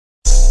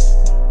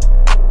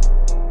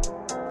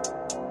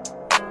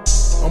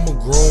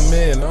grown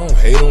man, I don't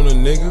hate on a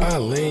nigga. I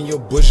lay in your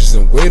bushes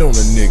and wait on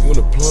a nigga. When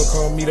the plug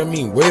call me, that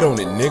mean wait on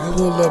it, nigga.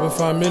 Pull up in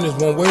 5 minutes,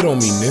 won't wait on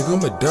me, nigga.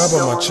 I'ma die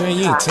by my chain,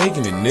 you ain't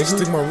taking it, nigga.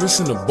 Stick my wrist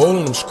in the bowl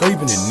and I'm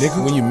scraping it,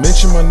 nigga. When you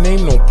mention my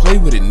name, don't play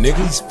with it, nigga.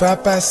 These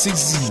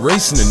 5.56, he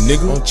racing a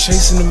nigga. I'm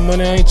chasing the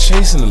money, I ain't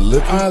chasing the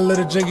liquor. I let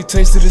a junkie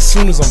taste it as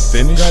soon as I'm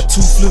finished. Got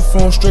 2 flip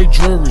phones, straight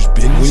drug rich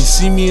business. When you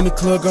see me in the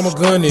club, got my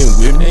gun in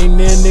with me. Ain't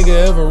that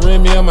nigga ever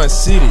ran me out my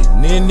city.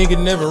 That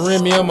nigga never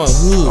ran me out my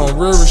hood. On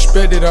real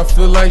respect that I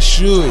feel like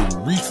should.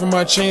 Reach for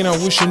my chain, I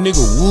wish a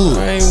nigga would.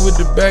 I ain't with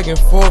the back and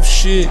forth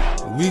shit.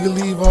 We can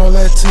leave all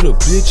that to the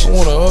bitch. I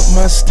wanna up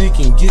my stick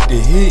and get the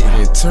hit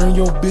and turn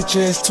your bitch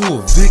ass to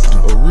a victim.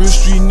 A real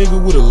street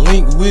nigga with a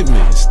link with me.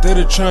 Instead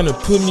of trying to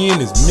put me in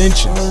his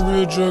mention. I'm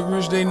real drug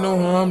rich, they know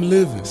how I'm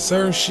living.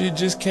 Certain shit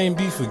just can't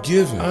be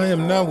forgiven. I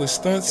am not with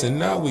stunts and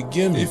not with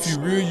gimmicks. If you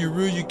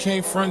real, you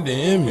can't front the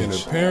image. And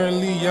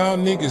apparently y'all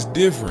niggas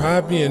different.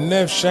 Papi and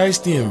Neff,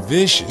 shiesty and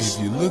vicious.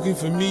 If you looking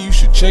for me, you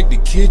should check the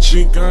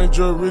kitchen. Think I ain't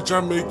drug rich,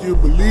 I make you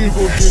believe.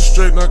 Gon' get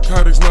straight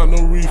narcotics, not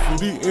no reefer.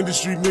 These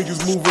industry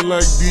niggas moving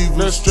like divas.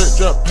 That straight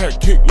drop pack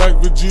kick like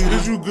Vegeta.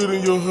 Is you good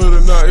in your hood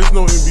or not? It's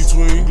no in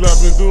between. Glock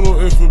been through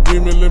no infant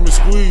beam and let me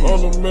squeeze. All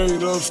them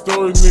made up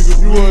story,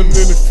 nigga. You wasn't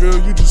in the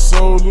field, you just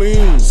sold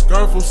lean.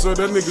 Scarfo said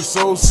that nigga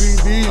sold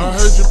CD. I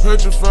heard you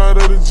petrified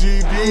of the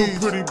GD. You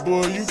pretty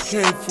boy, you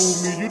can't fool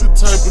me. You the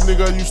type of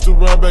nigga I used to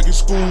rob back in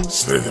school.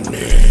 Slither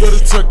man, you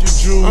better tuck your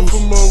jewels. I'm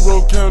from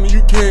Monroe County,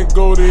 you can't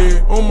go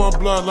there. On my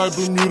block like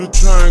Bermuda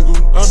Triangle.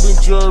 I've been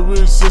drug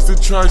rich since the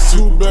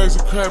tricycle. 2 bags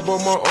of crack on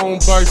my own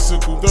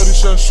bicycle. 30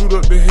 shots shoot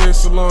up the hair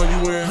salon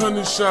you in.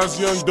 100 shots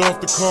young Dolph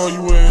to call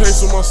you in.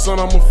 Case on my son,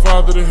 I'm a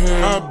father to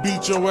him. I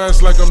beat your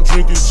ass like I'm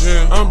drinking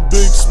gin. I'm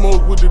Big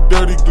Smoke with the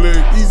dirty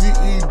glick. Easy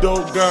E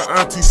dope, got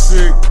auntie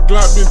sick.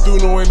 Glock been through,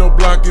 no ain't no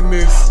blocking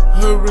this.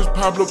 Hood rich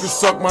Pablo can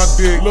suck my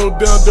dick. Low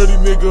down dirty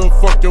nigga,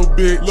 fuck your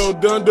bitch. Low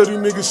down dirty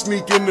nigga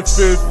sneak in the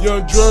 5th.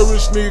 Young drug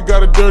rich nigga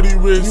got a dirty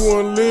wrist. You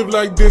wanna live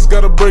like this,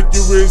 gotta break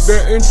your wrist.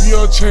 That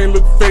NPR chain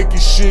look fake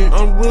as shit.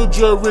 I'm real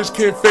drug rich,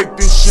 can't fake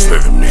this shit.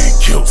 Slither man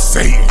killed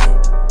Satan.